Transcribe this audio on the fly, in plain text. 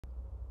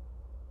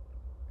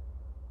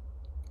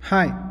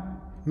Hi,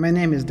 my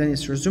name is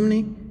Denis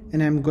Razumny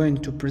and I'm going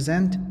to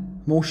present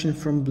motion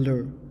from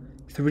blur,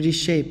 3D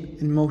shape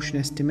and motion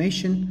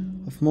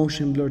estimation of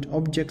motion blurred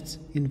objects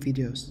in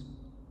videos.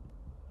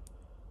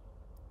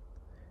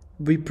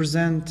 We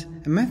present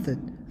a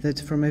method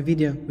that from a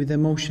video with a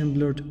motion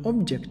blurred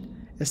object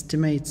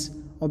estimates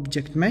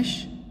object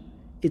mesh,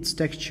 its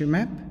texture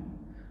map,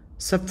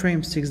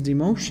 subframe 6D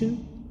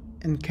motion,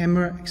 and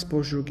camera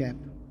exposure gap.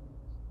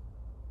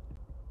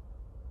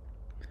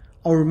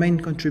 Our main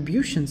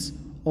contributions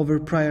over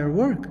prior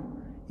work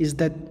is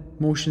that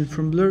motion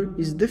from blur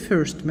is the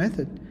first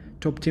method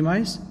to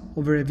optimize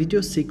over a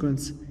video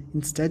sequence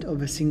instead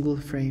of a single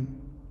frame.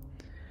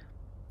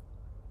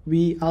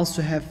 We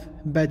also have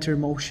better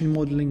motion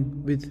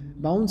modeling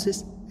with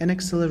bounces and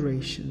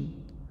acceleration.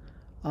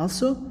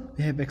 Also,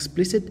 we have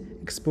explicit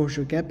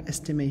exposure gap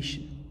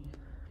estimation.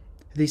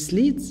 This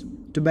leads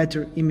to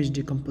better image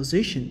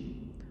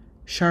decomposition,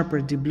 sharper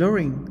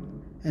deblurring,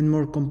 and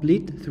more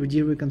complete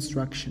 3D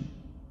reconstruction.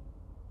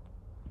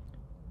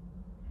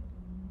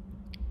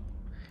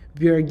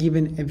 We are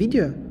given a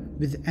video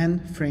with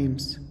n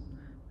frames.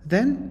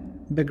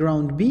 Then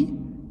background B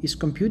is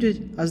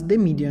computed as the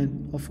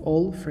median of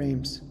all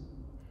frames.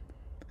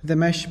 The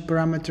mesh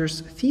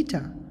parameters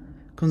theta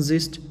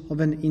consist of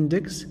an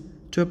index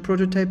to a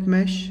prototype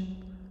mesh,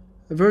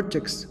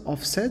 vertex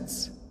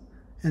offsets,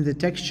 and the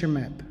texture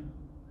map.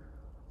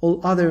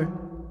 All other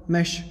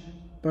mesh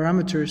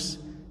parameters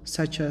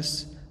such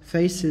as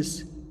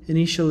faces,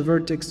 initial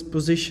vertex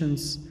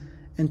positions,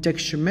 and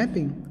texture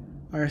mapping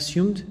are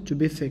assumed to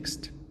be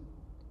fixed.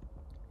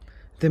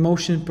 The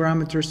motion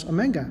parameters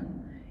omega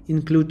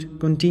include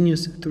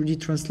continuous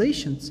 3D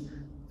translations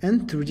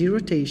and 3D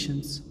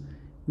rotations,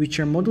 which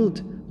are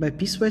modeled by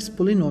piecewise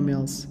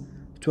polynomials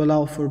to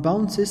allow for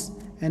bounces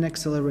and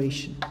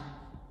acceleration.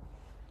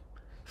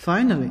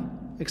 Finally,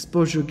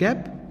 exposure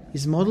gap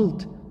is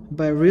modeled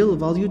by a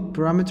real-valued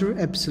parameter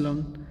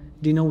epsilon,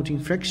 denoting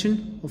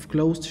fraction of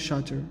closed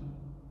shutter.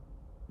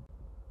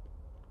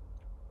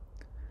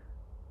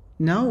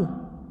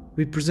 Now,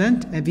 we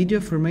present a video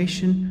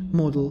formation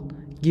model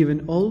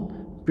given all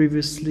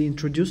previously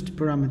introduced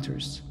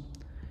parameters.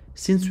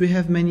 Since we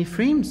have many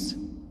frames,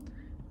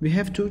 we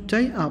have to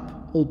tie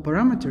up all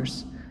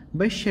parameters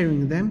by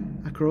sharing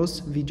them across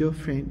video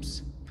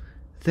frames.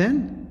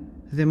 Then,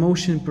 the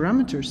motion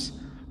parameters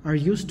are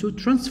used to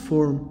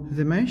transform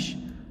the mesh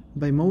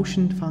by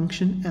motion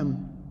function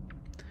m.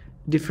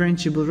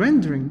 Differentiable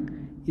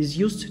rendering is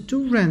used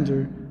to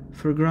render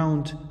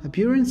foreground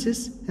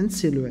appearances and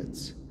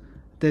silhouettes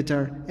that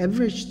are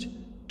averaged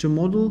to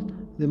model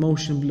the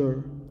motion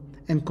blur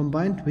and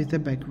combined with the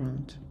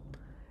background.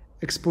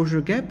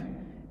 Exposure gap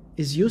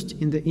is used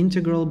in the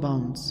integral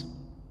bounds.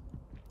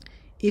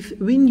 If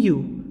we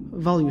knew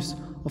values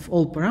of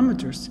all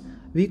parameters,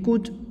 we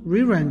could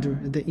re-render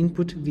the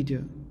input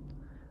video.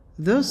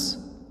 Thus,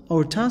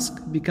 our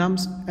task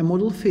becomes a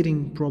model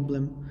fitting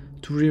problem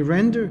to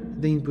re-render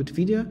the input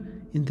video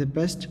in the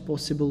best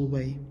possible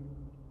way.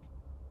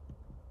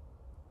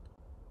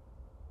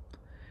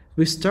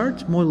 We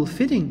start model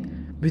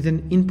fitting with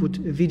an input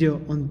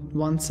video on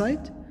one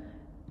side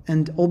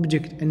and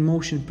object and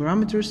motion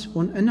parameters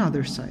on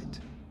another side.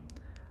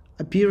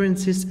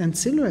 Appearances and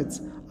silhouettes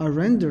are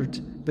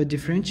rendered by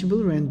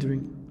differentiable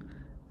rendering.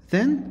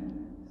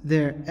 Then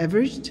they are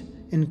averaged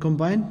and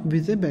combined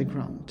with the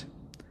background.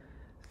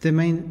 The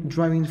main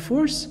driving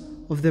force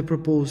of the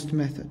proposed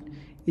method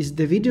is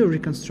the video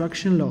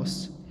reconstruction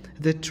loss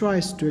that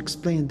tries to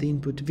explain the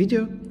input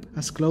video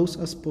as close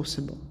as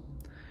possible.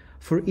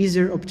 For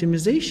easier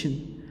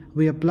optimization,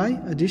 we apply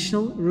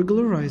additional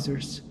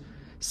regularizers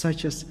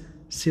such as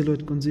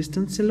silhouette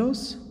consistency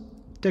loss,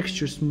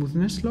 texture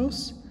smoothness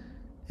loss,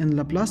 and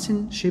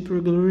Laplacian shape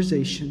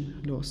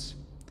regularization loss.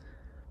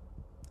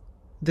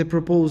 The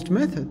proposed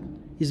method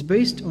is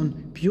based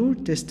on pure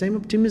test time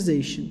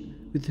optimization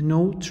with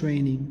no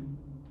training.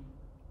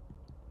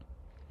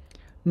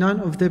 None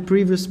of the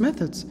previous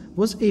methods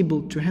was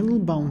able to handle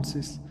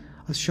bounces,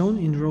 as shown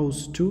in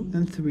rows 2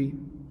 and 3.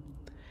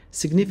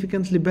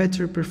 Significantly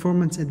better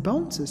performance at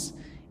bounces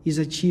is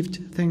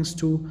achieved thanks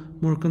to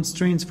more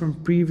constraints from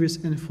previous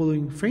and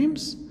following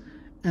frames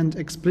and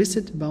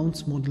explicit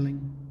bounce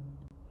modeling.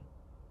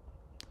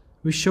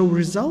 We show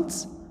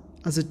results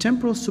as a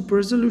temporal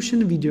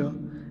super-resolution video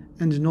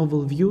and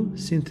novel view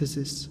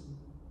synthesis.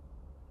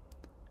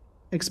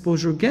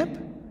 Exposure gap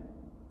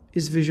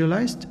is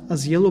visualized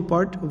as yellow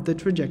part of the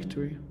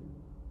trajectory.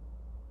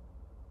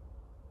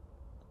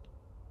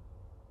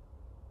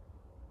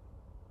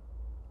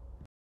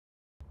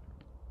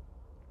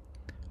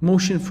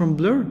 Motion from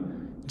blur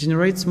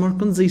generates more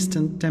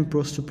consistent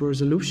temporal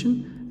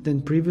super-resolution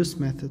than previous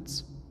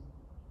methods.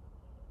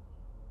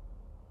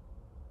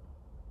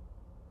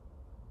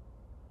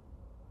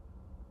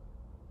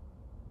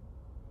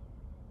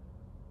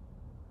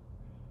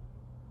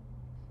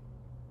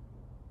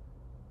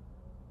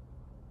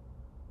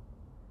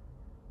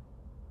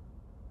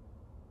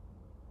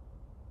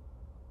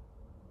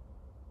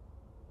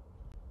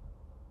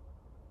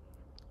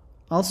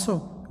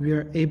 Also, we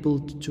are able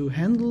to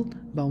handle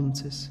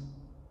bounces.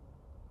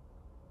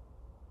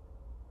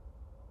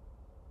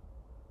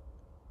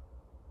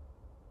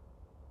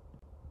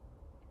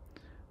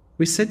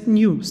 We set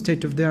new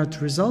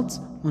state-of-the-art results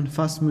on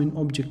fast-moving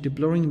object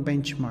deblurring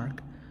benchmark.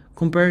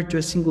 Compared to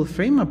a single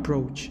frame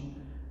approach,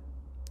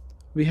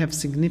 we have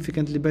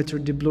significantly better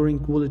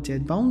deblurring quality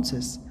at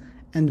bounces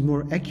and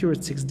more accurate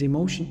 6D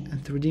motion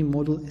and 3D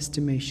model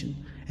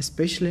estimation,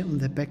 especially on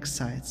the back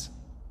sides.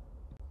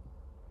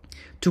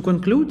 To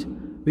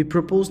conclude, we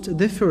proposed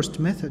the first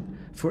method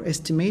for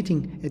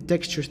estimating a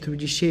texture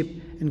 3D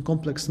shape and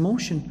complex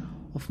motion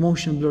of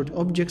motion blurred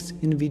objects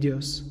in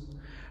videos.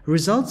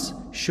 Results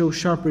show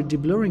sharper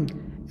deblurring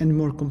and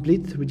more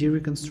complete 3D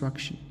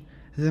reconstruction.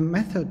 The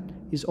method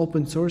is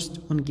open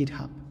sourced on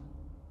GitHub.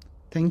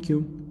 Thank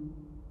you.